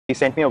He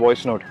sent me a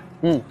voice note.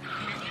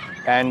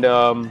 And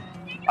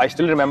I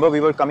still remember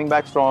we were coming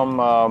back from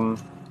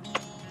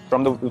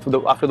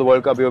after the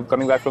World Cup. We were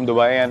coming back from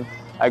Dubai, and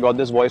I got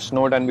this voice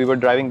note, and we were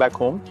driving back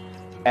home.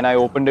 And I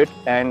opened it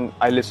and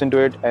I listened to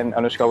it, and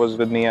Anushka was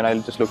with me, and I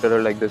just looked at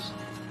her like this,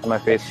 and my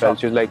face fell.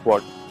 She was like,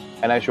 "What?"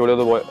 And I showed her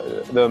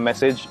the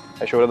message.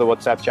 I showed her the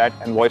WhatsApp chat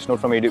and voice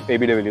note from AB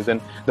de Villiers,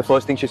 and the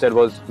first thing she said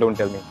was,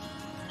 "Don't tell me."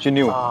 She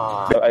knew.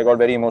 I got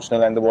very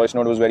emotional, and the voice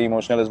note was very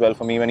emotional as well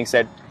for me when he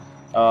said,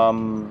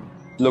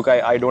 "Look,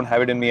 I don't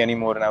have it in me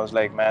anymore." And I was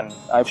like, man,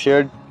 I've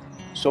shared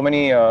so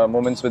many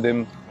moments with him,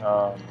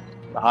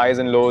 highs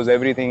and lows,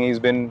 everything.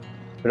 He's been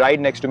right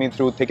next to me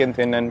through thick and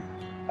thin. And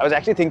I was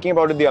actually thinking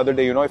about it the other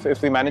day. You know,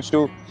 if we manage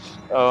to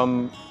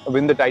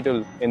win the title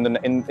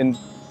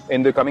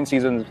in the coming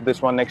seasons, this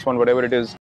one, next one, whatever it is.